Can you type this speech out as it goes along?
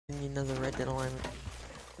Another Red Dead Online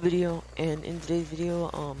video, and in today's video,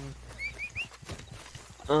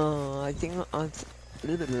 I think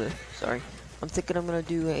sorry, I'm thinking I'm gonna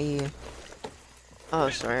do a, oh,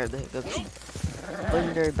 sorry, I have the hiccups,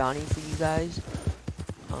 legendary bounty for you guys.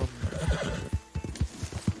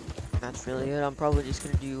 That's really it. I'm probably just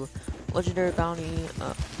gonna do legendary bounty,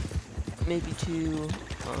 maybe two,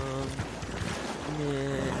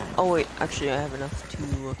 oh wait, actually I have enough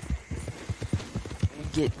to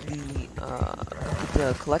get the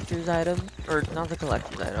collector's item, or not the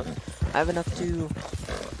collector's item. I have enough to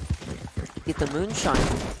get the moonshine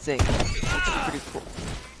thing, which is pretty cool.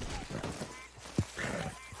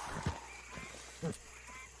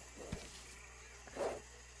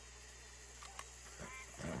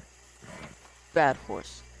 Bad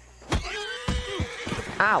horse.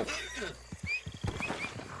 Ow!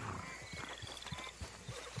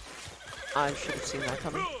 I should have seen that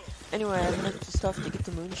coming. Anyway, I have enough stuff to get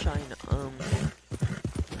the moonshine,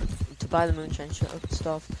 to buy the moonshine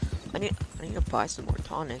stuff. I need to buy some more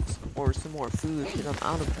tonics, or some more food, because I'm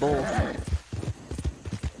out of both.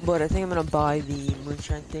 But I think I'm gonna buy the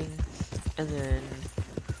moonshine thing, and then,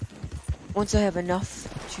 once I have enough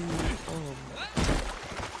to,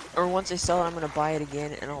 or once I sell it, I'm gonna buy it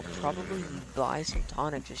again, and I'll probably buy some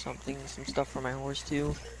tonics or something, some stuff for my horse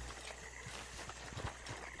too.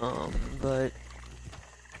 But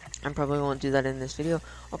I probably won't do that in this video.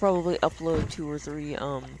 I'll probably upload 2 or 3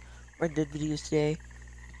 Red Dead videos today.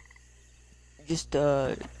 Just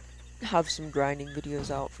have some grinding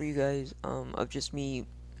videos out for you guys, of just me,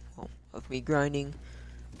 well, of me grinding.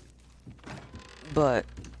 But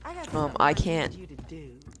I can't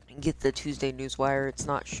get the Tuesday Newswire. It's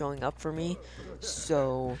not showing up for me.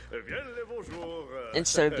 So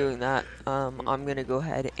instead of doing that, I'm gonna go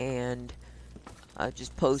ahead and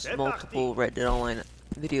just post multiple Red Dead Online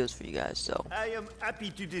videos for you guys. So I am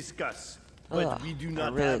happy to discuss, but we do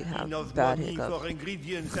not really have enough bad money hiccups. for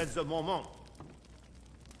ingredients at the moment.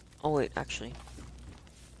 Oh wait, actually,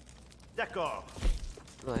 D'accord.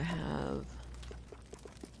 do I have?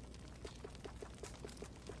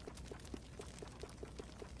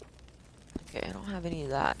 Okay, I don't have any of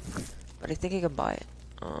that, but I think I can buy it.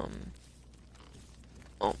 Oh,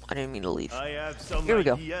 I didn't mean to leave. I have some Here we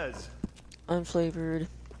go. ideas. Unflavored.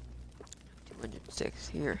 206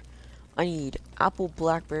 here. I need apple,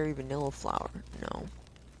 blackberry, vanilla flower. No.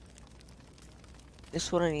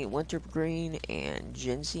 This one I need wintergreen and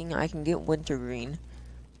ginseng. I can get wintergreen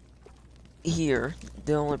here.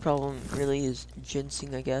 The only problem really is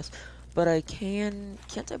ginseng, I guess. But I can't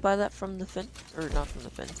I buy that from the or not from the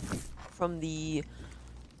from the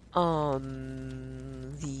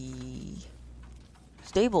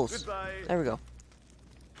stables. Goodbye. There we go.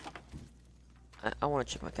 I want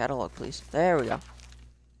to check my catalog, please. There we go.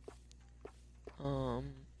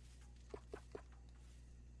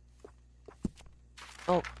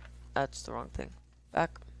 Oh, that's the wrong thing.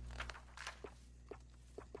 Back.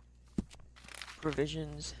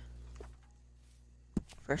 Provisions.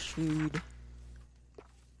 Fresh food.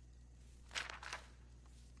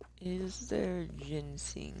 Is there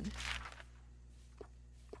ginseng?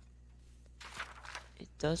 It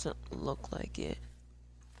doesn't look like it.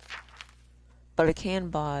 But I can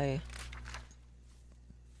buy,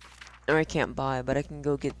 or I can't buy, but I can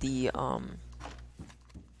go get the, what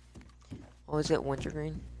was it,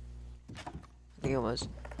 wintergreen? I think it was.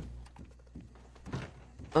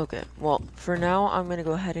 Okay, well, for now, I'm gonna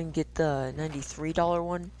go ahead and get the $93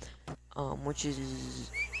 one, which is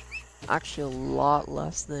actually a lot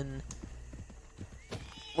less than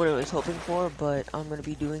what I was hoping for, but I'm gonna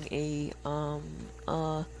be doing a,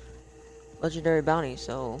 legendary bounty,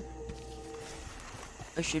 so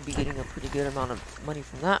I should be getting a pretty good amount of money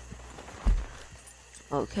from that.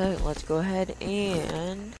 Okay, let's go ahead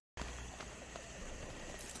and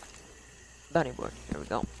bounty board. Here we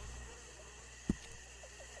go.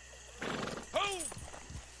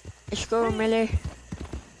 Let's go, Millie.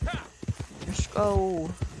 Let's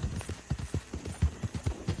go.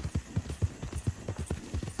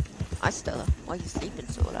 Hi, Stella. Why are you sleeping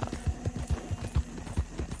so loud?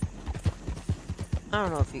 I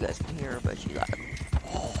don't know if you guys can hear her, but she's loud.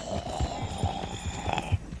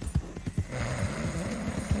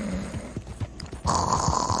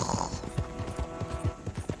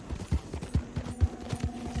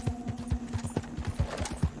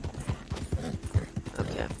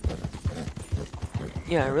 Okay.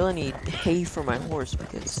 Yeah, I really need hay for my horse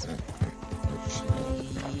because she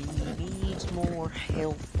needs more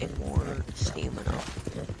health and more stamina.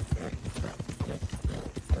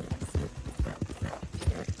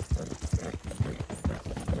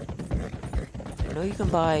 I know you can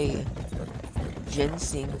buy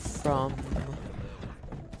ginseng from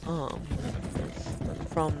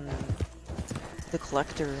the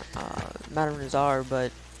collector, Madame Nazar,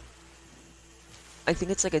 but I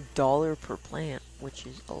think it's like $1 per plant, which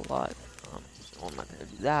is a lot. So I'm not gonna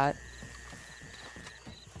do that.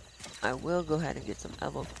 I will go ahead and get some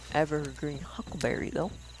evergreen huckleberry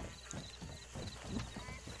though.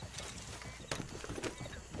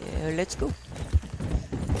 Yeah, let's go.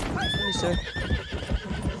 Excuse me, sir.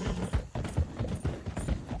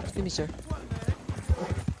 Excuse me, sir.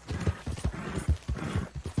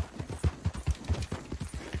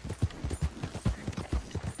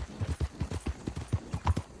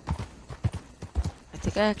 I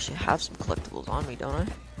think I actually have some collectibles on me, don't I?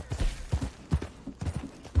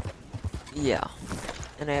 Yeah.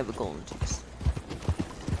 And I have a golden tooth.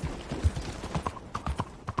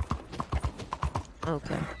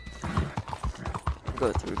 Okay.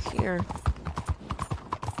 Go through here.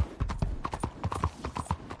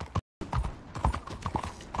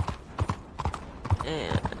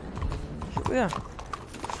 And here we are.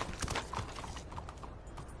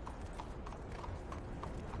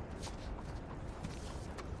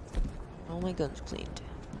 All my guns cleaned.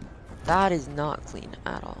 That is not clean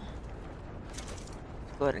at all.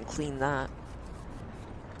 Go ahead and clean that.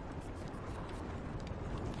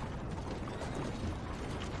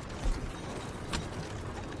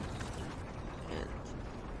 And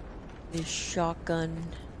this shotgun,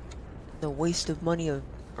 the waste of money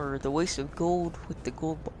or the waste of gold with the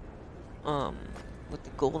gold, on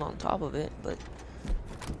top of it, but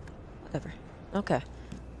whatever. Okay.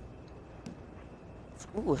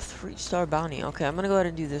 Ooh, a 3-star bounty. Okay, I'm gonna go ahead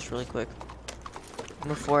and do this really quick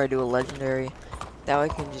before I do a legendary. That way I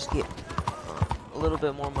can just get a little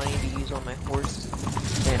bit more money to use on my horse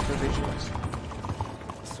and provisions.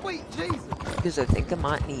 Sweet Jesus! Because I think I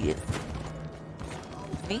might need it.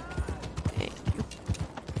 Me? Thank you.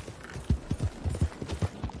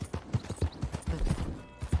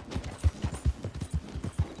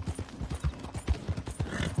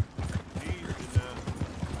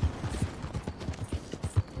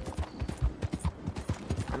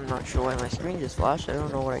 I'm not sure why my screen just flashed. I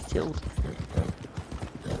don't know what I killed.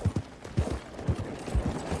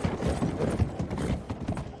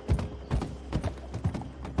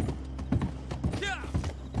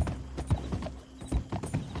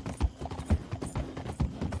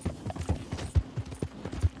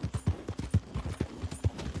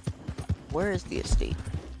 Where is the estate?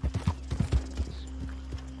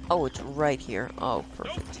 Oh, it's right here. Oh,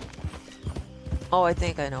 perfect. Oh, I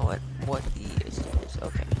think I know what the estate is.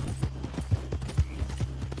 Okay.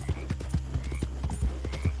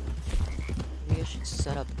 Maybe I should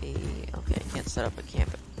set up a... Okay, I can't set up a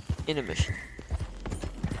camp in a mission.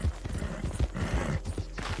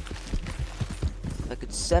 If I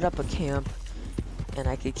could set up a camp and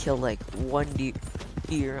I could kill like one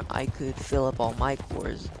deer, I could fill up all my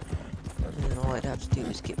cores. And then all I'd have to do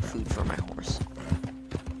is get food for my horse.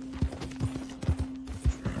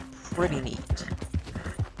 Pretty neat.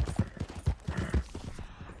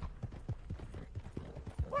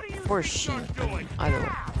 Or sheep, either way.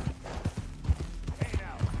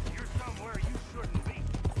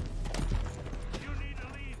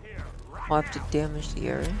 I'll have to damage the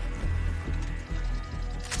area.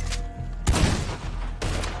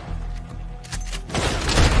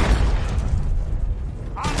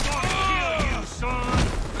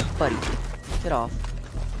 Buddy, get off.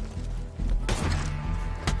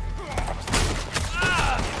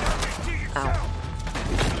 Ow.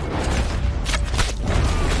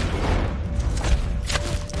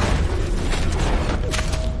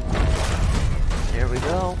 There we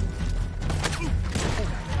go.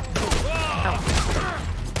 Ow.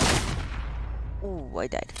 Ooh, I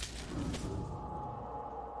died.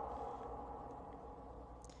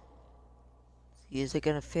 Is it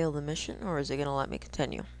gonna fail the mission, or is it gonna let me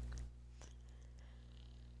continue?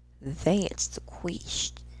 That's the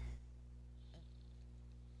question.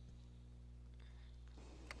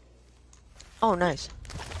 Oh, nice.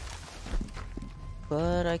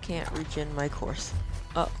 But I can't reach in my course.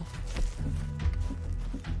 Uh-oh.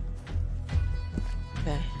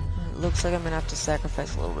 Okay. It looks like I'm gonna have to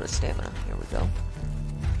sacrifice a little bit of stamina. Here we go.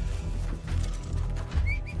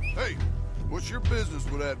 Hey, what's your business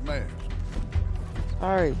with that mask?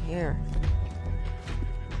 Alright, here.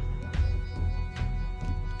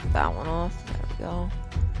 That one off. There we go.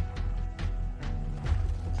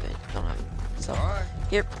 Okay, don't have it. So, alright.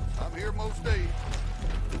 Here. I'm here most days.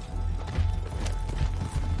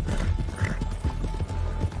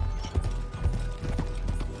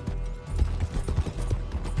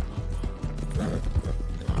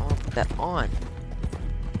 I want to put that on.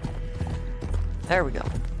 There we go.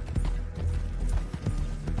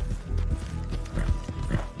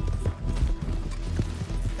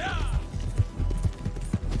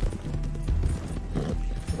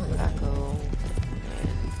 Tobacco.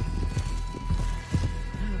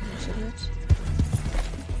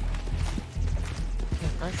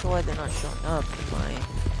 And I'm not sure why they're not showing up in my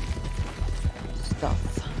stuff.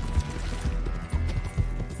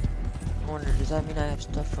 I wonder, does that mean I have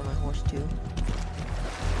stuff for my horse too?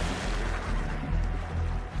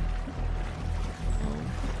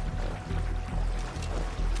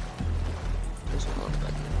 Doesn't look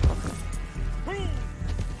like it. Okay.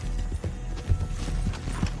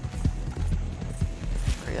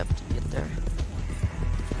 Hurry up to get there.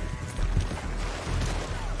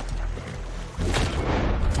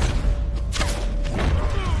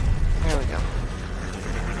 There we go.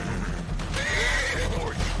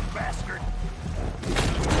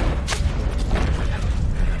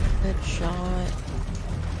 Headshot.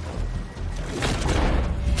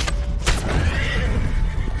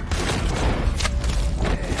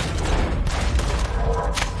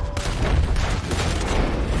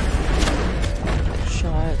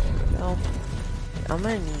 Headshot. No. I'm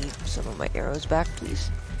gonna need some of my arrows back, please.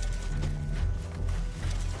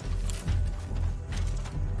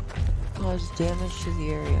 Cause damage to the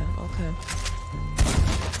area. Okay.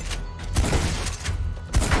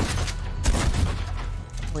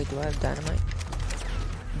 Wait, do I have dynamite?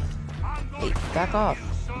 Hey, back off.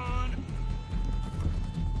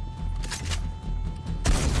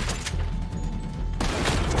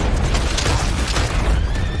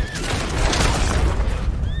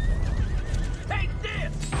 Take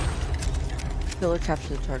this! Killer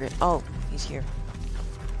capture the target. Oh, he's here.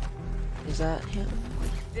 Is that him?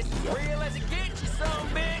 This is real as it gets, you son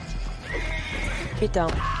bitch! Get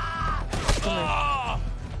down. Come here.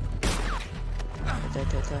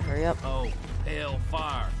 Hurry up. Oh,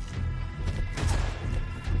 hellfire.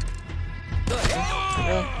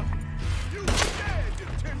 Really?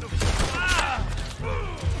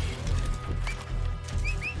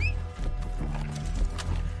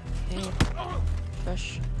 Okay.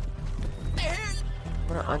 Gosh. I'm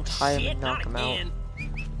gonna untie him and knock him out.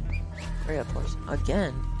 Hurry up, horse.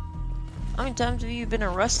 Again? How many times have you been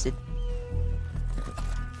arrested?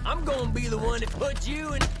 I'm gonna be the one that put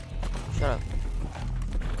you in. Shut up.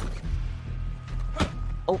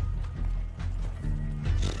 Oh.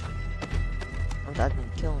 I'm glad I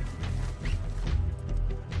didn't kill him.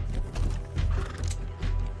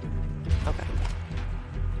 Okay.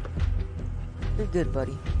 You're good,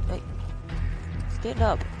 buddy. Hey. Stand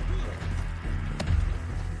up.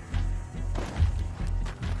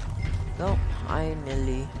 Go. Hi,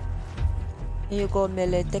 Millie. Here you go,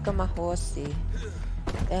 Millie. Take my horsey.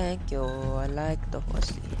 Thank you. I like the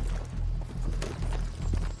horsey.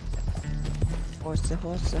 Horsey,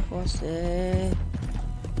 horsey, horsey.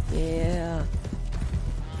 Yeah.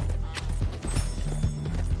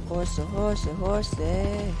 Horsey, horsey,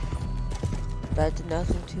 horsey. That did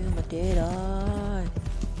nothing to my data.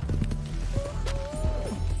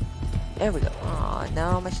 There we go. Aw,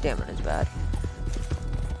 now my stamina is bad.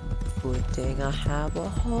 Good thing I have a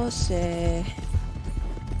horsey.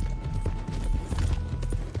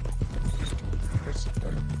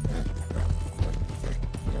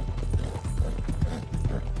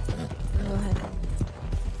 Go ahead.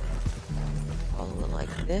 Follow it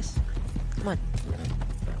like this. Come on.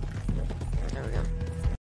 There we go.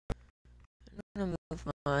 I'm gonna move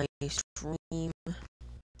my stream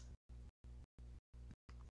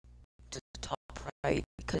to the top right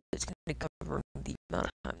because it's gonna cover the amount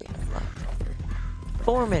of time they have left.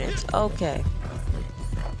 4 minutes. Okay.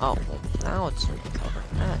 Oh, now it's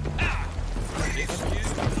covering that.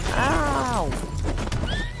 Ow!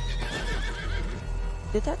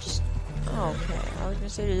 Did that just... Oh, okay. I was gonna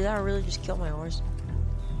say, did that really just kill my horse?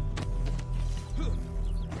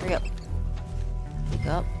 Hurry up. Pick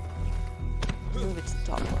up. Move it to the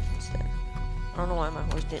top left instead. I don't know why my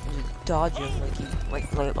horse didn't just dodge him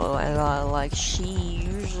like she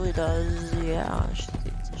usually does. Yeah,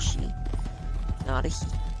 it's a she. Not a he.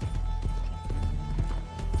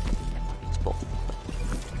 It's both.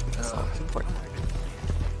 That's all that's important.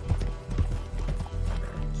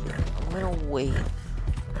 I'm gonna wait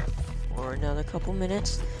for another couple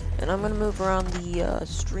minutes, and I'm gonna move around the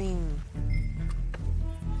stream.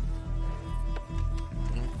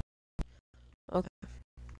 Okay.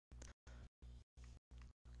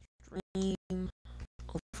 Stream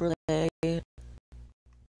overlay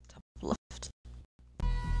top left.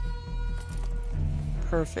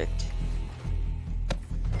 Perfect.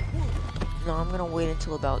 No, I'm gonna wait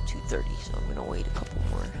until about 2:30, so I'm gonna wait a couple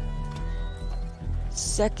more.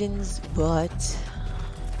 seconds, but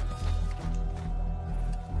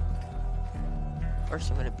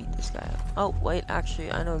first I'm gonna beat this guy up. Oh, wait,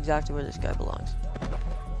 actually, I know exactly where this guy belongs.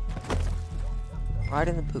 Right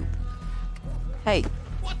in the poop. Hey!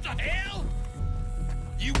 What the hell?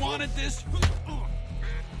 You wanted this?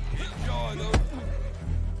 Enjoy those.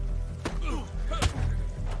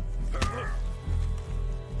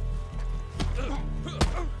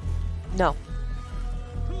 No.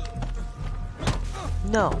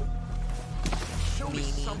 No. Show me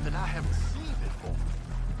Meanie. something I haven't seen before.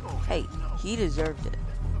 Oh, Hey, he deserved it.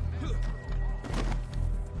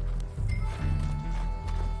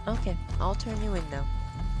 Okay, I'll turn you in now.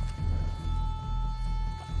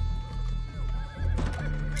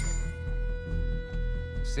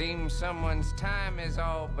 Seems someone's time is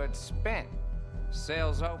all but spent.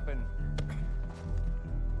 Sales open.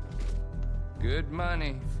 Good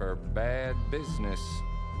money for bad business.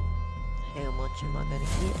 How much am I gonna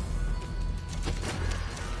get?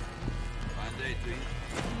 Fine day to you.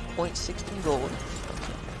 0.16 gold.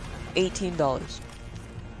 $18.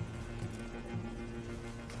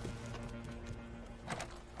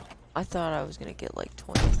 I thought I was gonna get like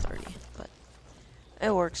 20, 30, but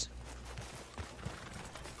it works.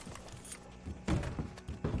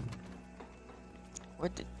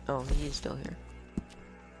 What did? Oh, he is still here.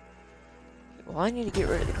 Well, I need to get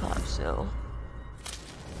rid of the cops, so.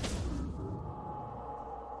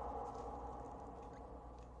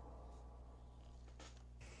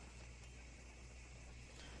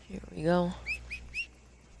 Here we go.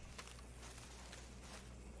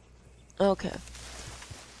 Okay.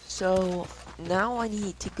 So, now I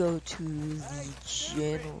need to go to the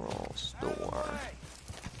general store.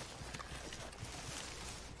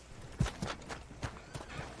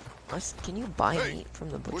 Can you buy meat from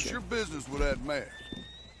the butcher? What's your business with that man?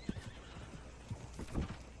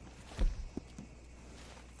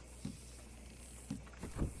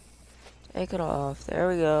 Take it off. There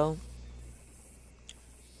we go.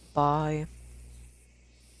 Buy.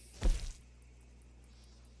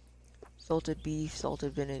 Salted beef,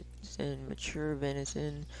 salted venison, mature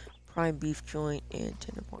venison, prime beef joint, and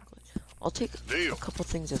tender pork. I'll take a couple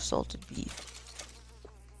things of salted beef.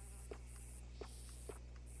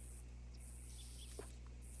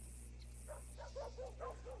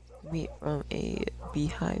 Meat from a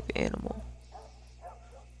beehive animal.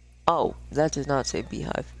 Oh, that does not say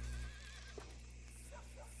beehive.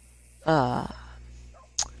 Okay.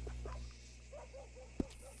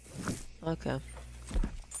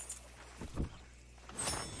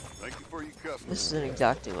 Thank you for your custom. This isn't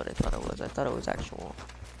exactly what I thought it was. I thought it was actual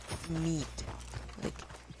meat. Like,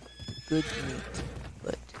 good meat.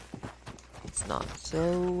 But it's not.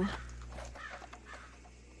 So,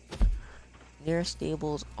 nearest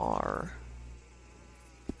stables are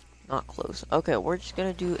not close. Okay, we're just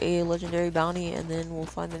gonna do a legendary bounty and then we'll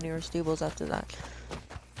find the nearest stables after that.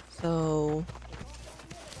 So,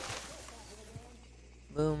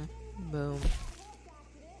 boom, boom.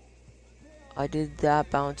 I did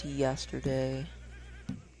that bounty yesterday.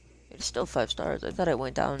 It's still 5 stars. I thought it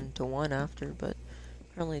went down to 1 after, but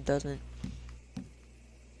apparently it doesn't.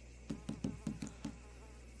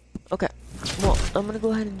 Okay, well, I'm gonna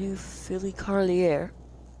go ahead and do Philly Carlier.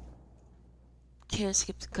 Can't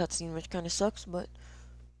skip the cutscene, which kind of sucks, but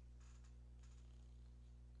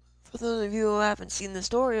for those of you who haven't seen the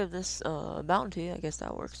story of this bounty, I guess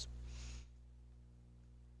that works.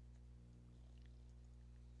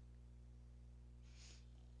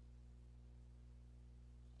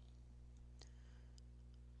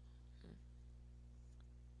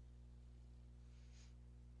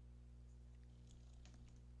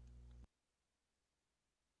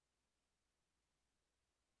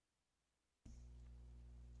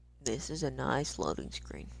 This is a nice loading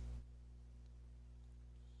screen.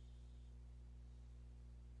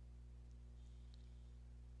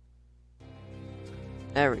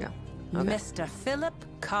 There we go. Okay. Mr. Philip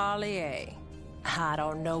Carlier. I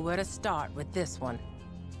don't know where to start with this one.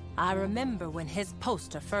 I remember when his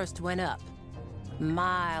poster first went up.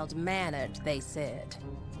 Mild-mannered, they said.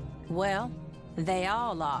 Well, they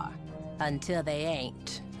all are, until they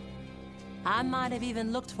ain't. I might have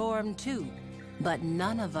even looked for him too, but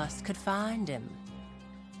none of us could find him.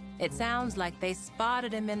 It sounds like they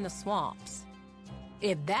spotted him in the swamps.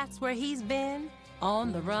 If that's where he's been,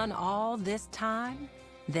 on the run all this time,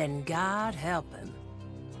 then God help him.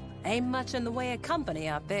 Ain't much in the way of company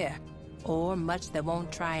out there, or much that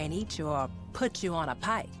won't try and eat you or put you on a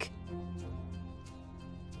pike.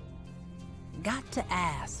 Got to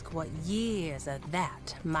ask what years of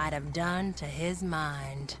that might have done to his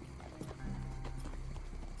mind.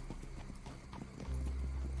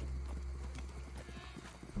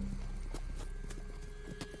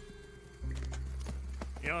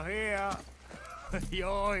 You're here.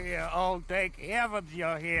 You're here. Oh, thank heavens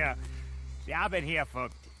you're here. See, I've been here for,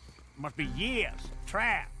 must be years,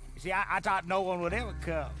 trapped. See, I thought no one would ever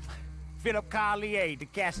come. Philip Carlier, the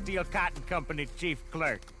Castile Cotton Company chief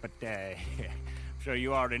clerk. But, I'm sure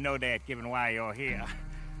you already know that, given why you're here.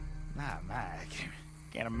 My, I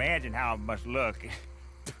can't imagine how it must look.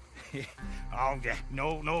 Oh,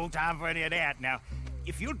 no time for any of that. Now,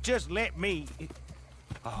 if you'll just let me...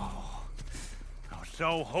 Oh, I was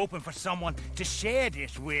so hoping for someone to share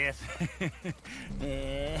this with.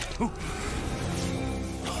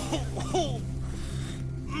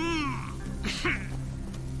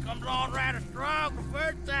 Comes on rather strong the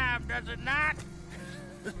first time, does it not?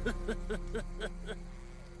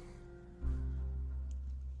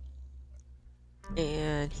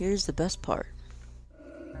 And here's the best part.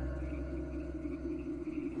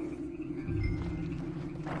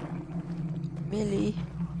 Millie.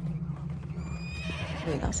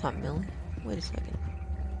 Wait, that's not Millie. Wait a second.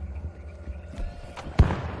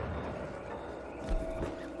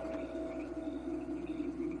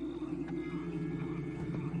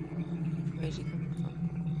 Where's he coming from?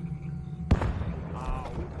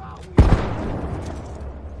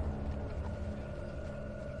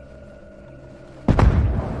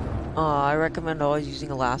 I recommend always using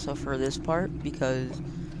a lasso for this part because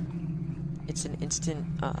it's an instant,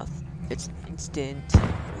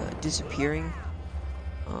 disappearing.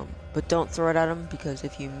 But don't throw it at him because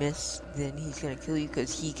if you miss, then he's gonna kill you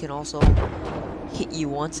because he can also hit you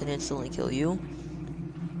once and instantly kill you.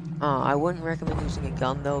 I wouldn't recommend using a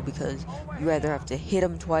gun though because you either have to hit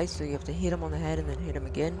him twice, so you have to hit him on the head and then hit him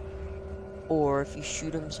again, or if you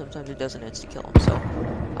shoot him, sometimes it doesn't insta-kill him. So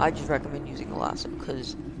I just recommend using a lasso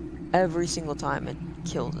because every single time it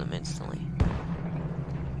kills him instantly.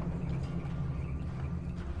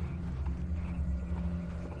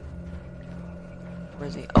 Where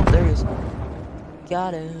is he? Oh, there he is.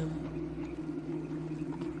 Got him.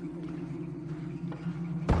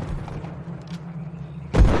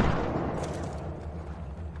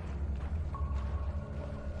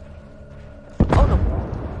 Oh no!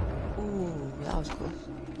 Ooh, that was close.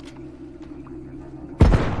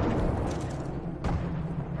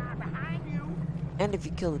 And if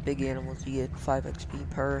you kill the big animals, you get 5 XP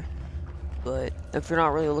per. But if you're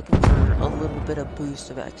not really looking for a little bit of boost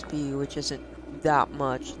of XP, which isn't that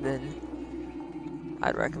much, then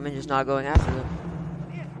I'd recommend just not going after them.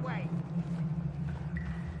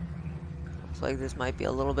 Looks like this might be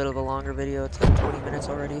a little bit of a longer video. It's like 20 minutes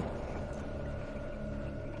already.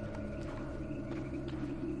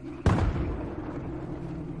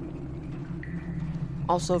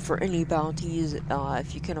 Also, for any bounties,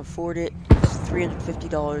 if you can afford it, it's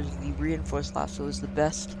 $350. The reinforced lasso is the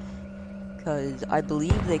best because I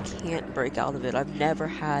believe they can't break out of it. I've never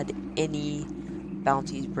had any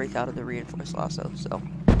bounties break out of the reinforced lasso, so.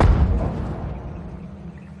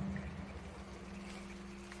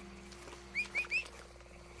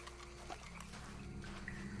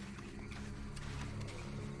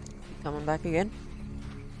 Coming back again.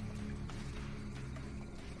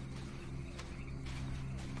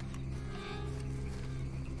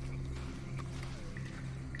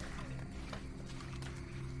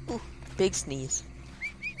 Ooh, big sneeze.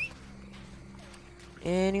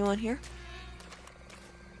 Anyone here?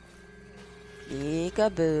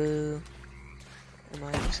 Peekaboo. Am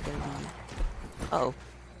I just gonna be... Oh.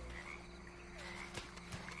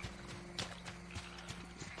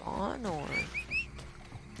 Spawn or...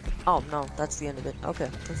 Oh, no, that's the end of it. Okay,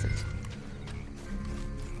 perfect.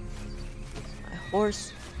 My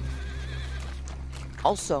horse.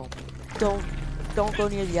 Also, don't go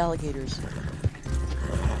near the alligators.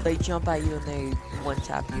 They jump at you and they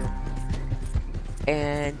one-tap you.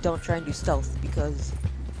 And don't try and do stealth because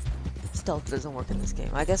stealth doesn't work in this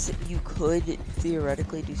game. I guess you could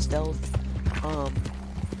theoretically do stealth on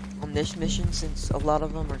this mission since a lot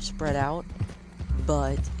of them are spread out.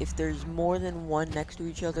 But if there's more than one next to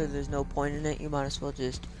each other, there's no point in it. You might as well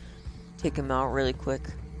just take them out really quick.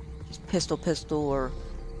 Just pistol, or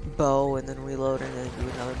bow, and then reload, and then do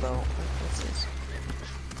another bow. What's this?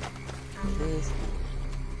 This.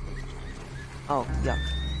 Oh, yuck.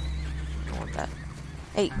 I don't want that.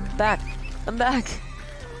 Hey, back! I'm back!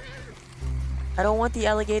 I don't want the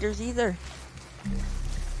alligators either.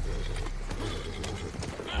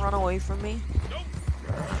 Run away from me.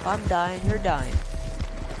 If I'm dying, you're dying.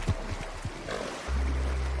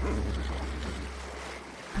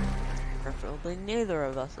 Preferably neither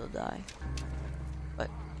of us will die. But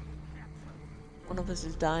one of us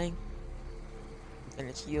is dying, and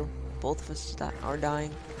it's you. Both of us are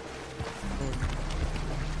dying, and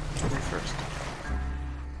you're first.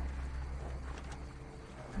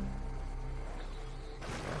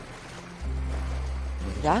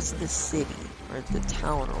 That's the city, or the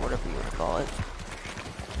town, or whatever you want to call it.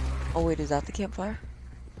 Oh wait, is that the campfire?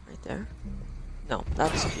 Right there? No,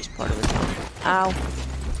 that's just part of the town. Ow!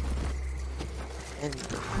 And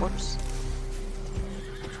the corpse.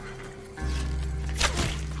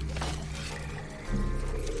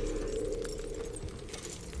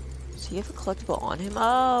 Does he have a collectible on him?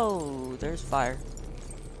 Oh, there's fire.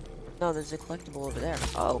 No, there's a collectible over there.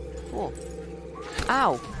 Oh, cool.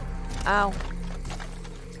 Ow! Ow!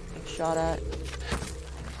 Being shot at.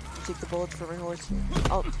 Take the bullets for my horse.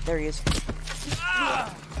 Oh, there he is.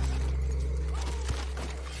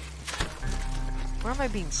 Where am I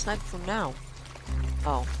being sniped from now?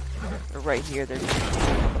 Oh, they're right here. They're on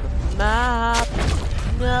the map.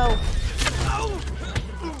 No.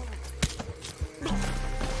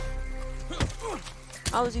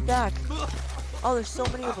 How is he back? Oh, there's so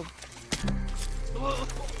many of them.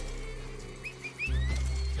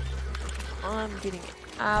 I'm getting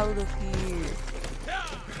out of here.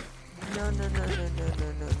 No, no, no, no, no, no,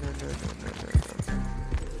 no, no, no, no,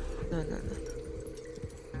 no, no, no, no.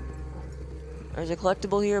 There's a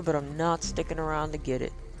collectible here, but I'm not sticking around to get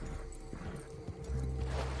it.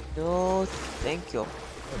 No, thank you.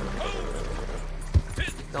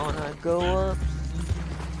 Gonna go up.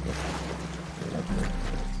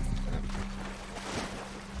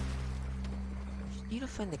 Just need to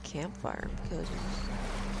find the campfire because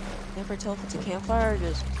I never tell if it's a campfire or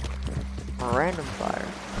just a random fire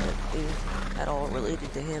that isn't at all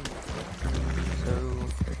related to him. So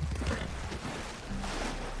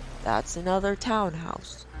that's another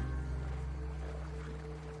townhouse.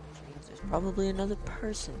 Which means there's probably another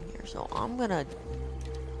person here. So I'm gonna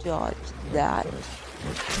dodge that.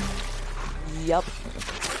 Yup.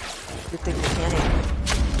 Good thing we can't aim.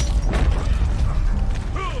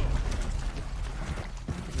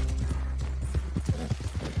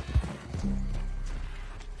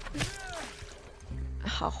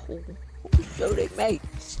 Oh, who's shooting me?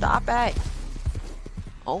 Stop it!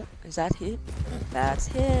 Oh, is that him? That's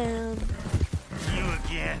him. You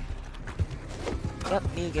again. Yep,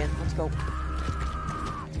 me again. Let's go.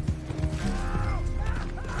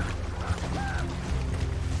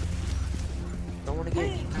 Don't want to get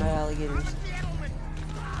eaten by alligators.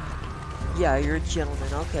 Yeah, you're a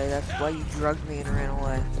gentleman. Okay, that's why you drugged me and ran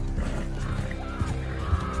away.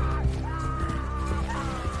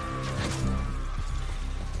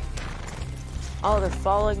 Oh, they're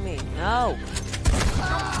following me. No!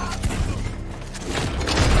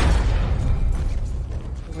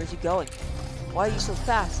 Where's he going? Why are you so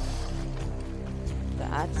fast?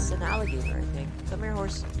 That's an alligator, I think. Come here,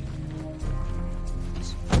 horse.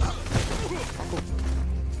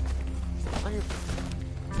 On your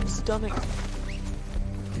stomach.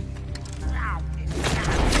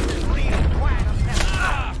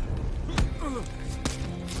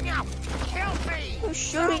 Kill me! Who's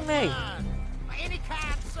shooting me? Any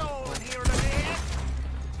kind soul here today?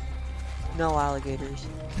 No alligators.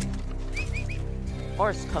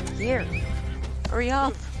 Horse, come here. Hurry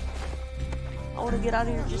up. I want to get out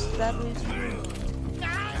of here just as badly as you.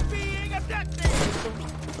 I'm being abducted!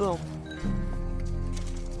 Boom.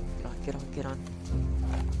 Get on, get on, get on.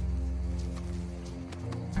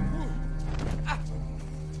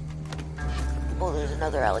 Oh, there's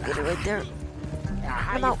another alligator right there.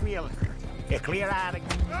 How I'm you out. feeling? You clear out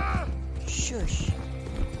again? Shush.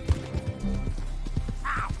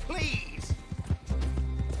 Ow, please!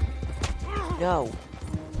 No.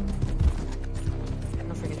 I don't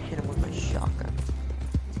know if I can hit him with my shotgun.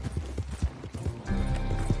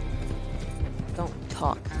 Don't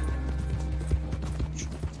talk.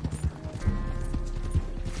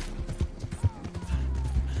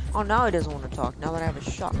 Oh, now he doesn't want to talk, now that I have a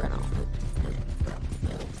shotgun out.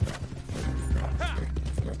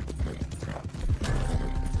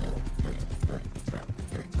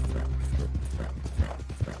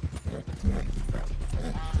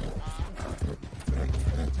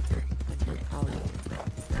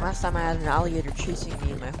 Last time I had an alligator chasing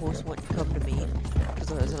me and my horse wouldn't come to me because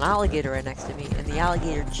there was an alligator right next to me and the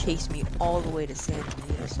alligator chased me all the way to San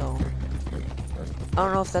Antonio, so I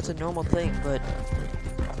don't know if that's a normal thing, but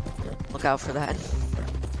look out for that.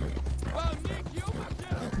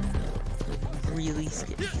 Really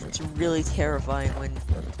scary. It's really terrifying when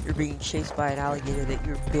you're being chased by an alligator that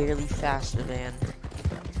you're barely faster than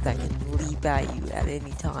that can leap at you at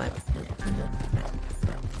any time.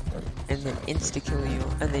 And then insta-kill you,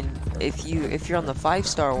 and then if you're on the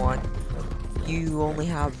 5-star one, you only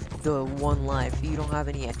have the 1 life. You don't have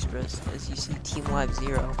any extras, as you see Team Life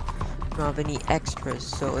 0. You don't have any extras,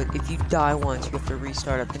 so if you die once, you have to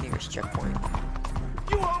restart at the nearest checkpoint.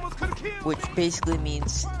 which basically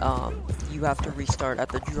means you have to restart at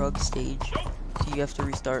the drug stage. So you have to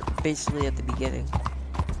restart basically at the beginning.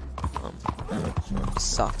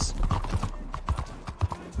 Sucks.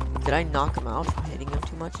 Did I knock him out from hitting him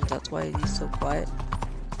too much? And that's why he's so quiet?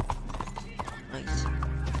 Nice.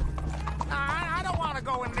 I don't want to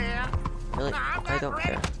go in there. Really? I don't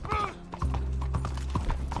care.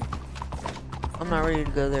 I'm not ready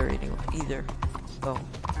to go there either. So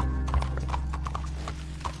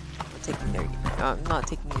I'm not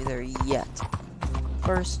taking you there yet.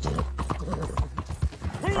 First,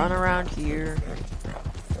 run around here,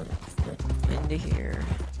 into here,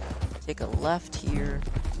 take a left here,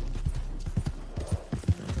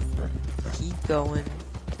 keep going.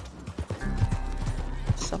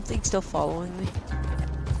 Something's still following me.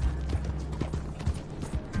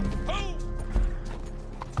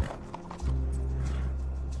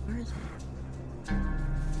 Where is it?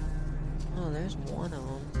 Oh, there's one of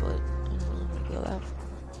them, but I don't know if I go that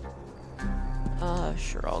far.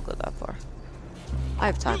 Sure, I'll go that far. I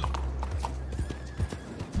have time.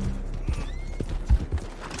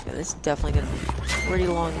 Yeah, this is definitely gonna be a pretty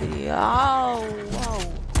long video. Oh, whoa.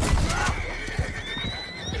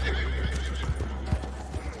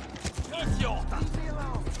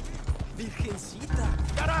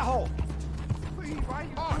 Carajo!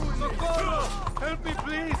 Socorro! Help me,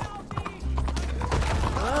 please!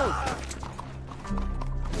 Oh.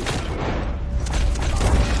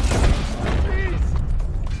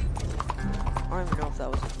 I don't even know if that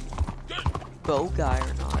was a bow guy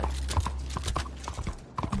or not.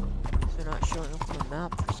 They're not showing up on the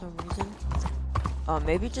map for some reason.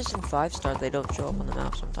 Maybe just in 5-star they don't show up on the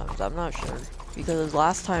map sometimes. I'm not sure. Because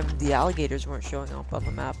last time the alligators weren't showing up on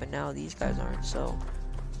the map and now these guys aren't, so.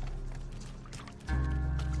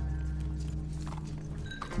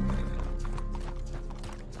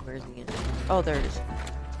 Where's the end? Oh, there it is.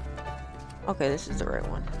 Okay, this is the right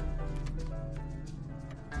one.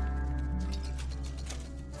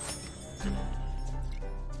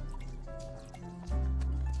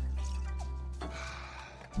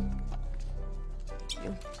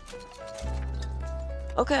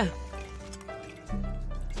 Okay.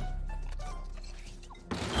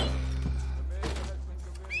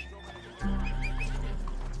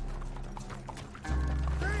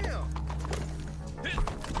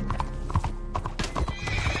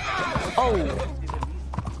 Oh!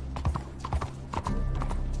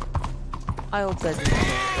 I hope that didn't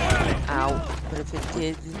get out, but if it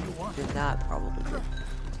did, then that probably did.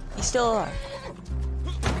 He's still alive.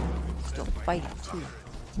 He's still fighting too.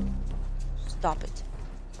 Stop it.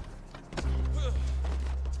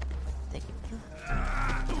 Thank you.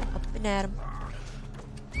 Up and at him.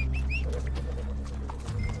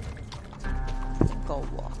 I think I'll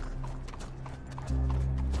walk.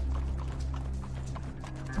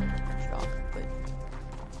 Shock, but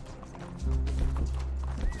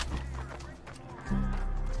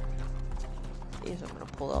yes, I'm gonna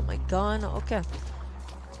pull out my gun. Okay.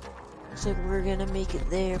 Looks like we're gonna make it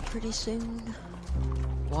there pretty soon.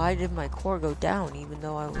 Why did my core go down even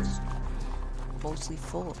though I was mostly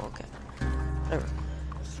full? Okay. Whatever.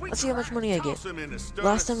 Let's see how much money I get.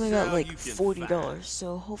 Last time I got like $40,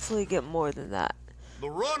 so hopefully I get more than that.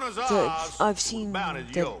 So I've seen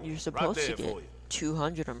that you're supposed to get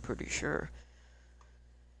 200, I'm pretty sure.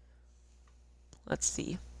 Let's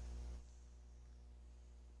see.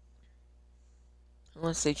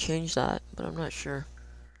 Unless they change that, but I'm not sure.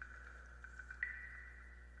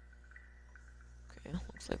 Okay,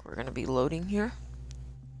 looks like we're gonna be loading here.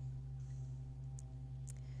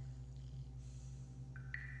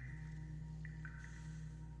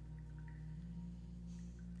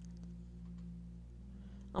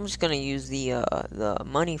 I'm just gonna use the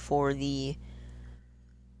money for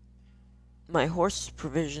my horse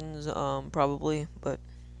provisions, probably, but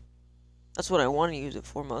that's what I want to use it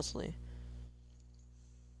for mostly.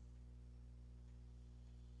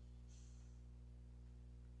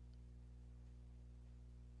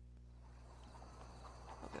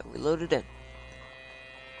 Okay, we loaded in.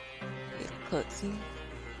 Get a cutscene.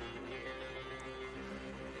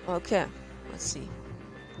 Okay, let's see.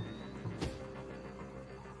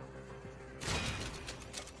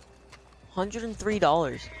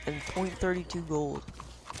 $103 and 0.32 gold.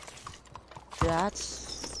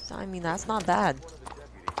 I mean, that's not bad.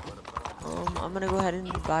 I'm gonna go ahead and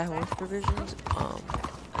buy horse provisions,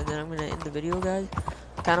 and then I'm gonna end the video, guys.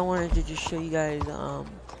 I kinda wanted to just show you guys,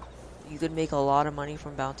 you could make a lot of money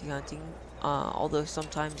from bounty hunting, although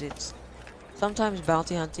sometimes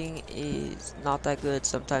bounty hunting is not that good,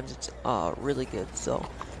 sometimes it's, really good, so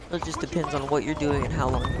it just depends on what you're doing and how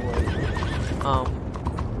long you're waiting.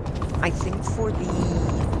 I think for the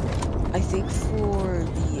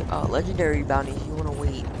legendary bounties, you want to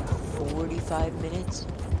wait 45 minutes,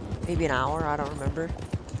 maybe an hour. I don't remember.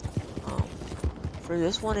 For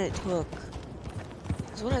this one, I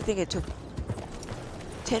think it took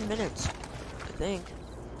 10 minutes. I think.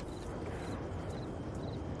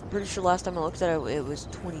 Pretty sure last time I looked at it, it was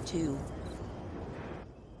 22.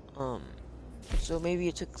 So maybe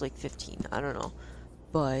it took like 15. I don't know,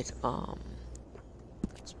 but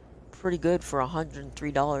it's pretty good for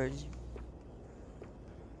 $103.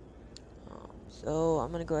 So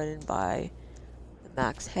I'm gonna go ahead and buy the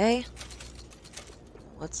max hay.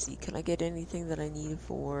 Let's see, can I get anything that I need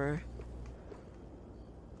for?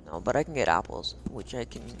 No, but I can get apples, which I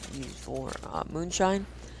can use for moonshine.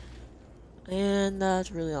 And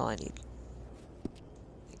that's really all I need.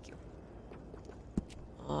 Thank you.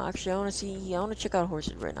 Actually, I want to check out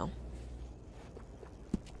horses right now.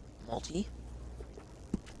 Multi.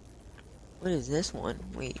 What is this one?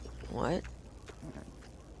 Wait, what?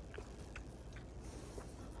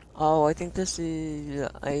 Oh, I think this is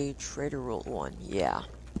a trader role one, yeah.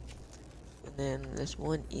 And then this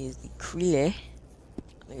one is the Crele. I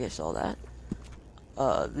think I saw that.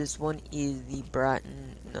 This one is the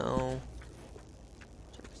Bratton, no.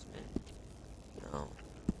 No.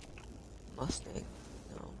 Mustang,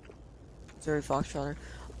 no. Missouri Foxtrotter.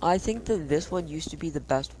 I think that this one used to be the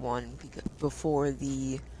best one before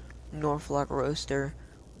the Norfolk Roaster,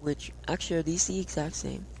 which, actually, are these the exact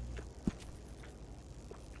same?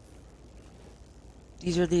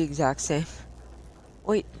 These are the exact same.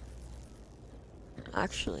 Wait.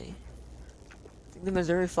 Actually, I think the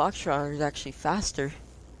Missouri Foxtrotter is actually faster.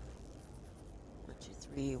 1, 2,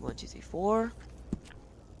 3, 1, 2, 3, 4.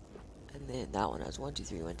 And then that one has 1, 2,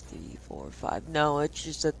 3, 1, 2, 3, 4, 5. No, it's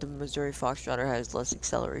just that the Missouri Foxtrotter has less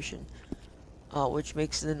acceleration, which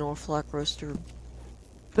makes the Norfolk Roaster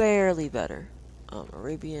barely better.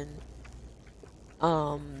 Arabian.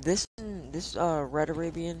 This red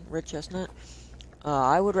Arabian, red chestnut.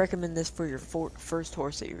 I would recommend this for your first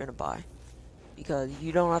horse that you're gonna buy, because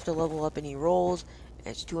you don't have to level up any rolls. And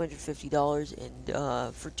it's $250, and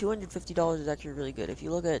for $250 is actually really good. If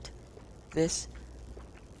you look at this,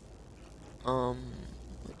 1,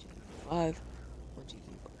 2, 5, 1, 2,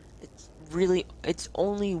 3, 4. It's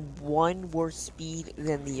only 1 worse speed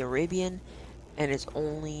than the Arabian, and it's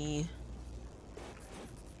only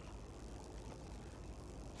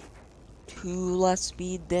 2 less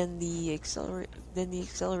speed than the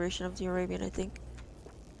acceleration of the Arabian, I think.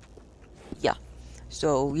 Yeah.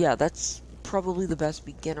 So yeah, that's probably the best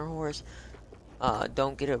beginner horse.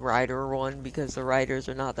 Don't get a rider one because the riders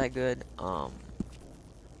are not that good.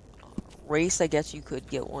 Race, I guess you could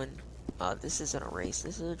get one. This isn't a race,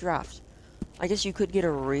 this is a draft. I guess you could get a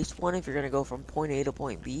race one if you're gonna go from point A to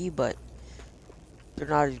point B, but they're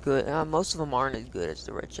not as good. Most of them aren't as good as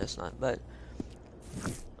the red chestnut, but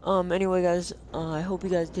anyway, guys, I hope you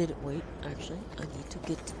guys did. Wait, actually, I need to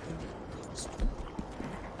get in this one.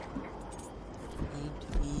 Need to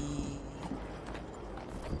be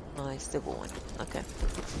my stable one. Okay,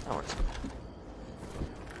 that works.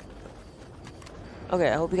 Okay,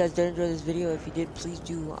 I hope you guys did enjoy this video. If you did, please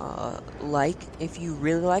do like. If you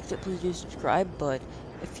really liked it, please do subscribe. But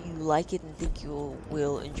if you like it and think you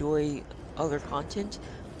will enjoy other content,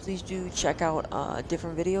 please do check out a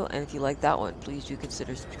different video. And if you like that one, please do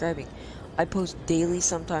consider subscribing. I post daily,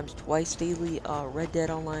 sometimes twice daily, Red Dead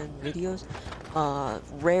Online videos.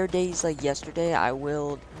 Rare days like yesterday, I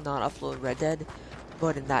will not upload Red Dead,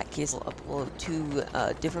 but in that case, I'll upload 2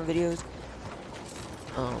 different videos.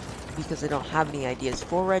 Because I don't have any ideas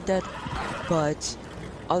for Red Dead. But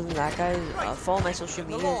other than that, guys, follow my social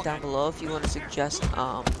medias down below if you want to suggest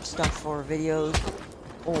stuff for videos,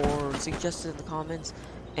 or suggest it in the comments.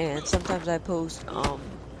 And sometimes I post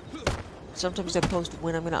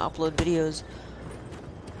when I'm gonna upload videos,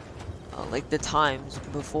 like the times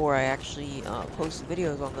before I actually post the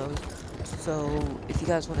videos on those. So if you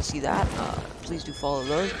guys want to see that, please do follow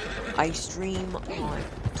those. I stream on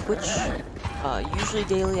Twitch, usually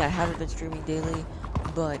daily. I haven't been streaming daily,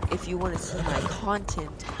 but if you want to see my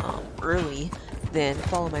content early, then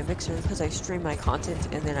follow my Mixer, because I stream my content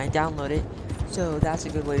and then I download it. So that's a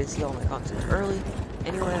good way to see all my content early.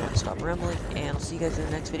 Anyway, I'm gonna stop rambling, and I'll see you guys in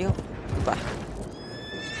the next video. Goodbye.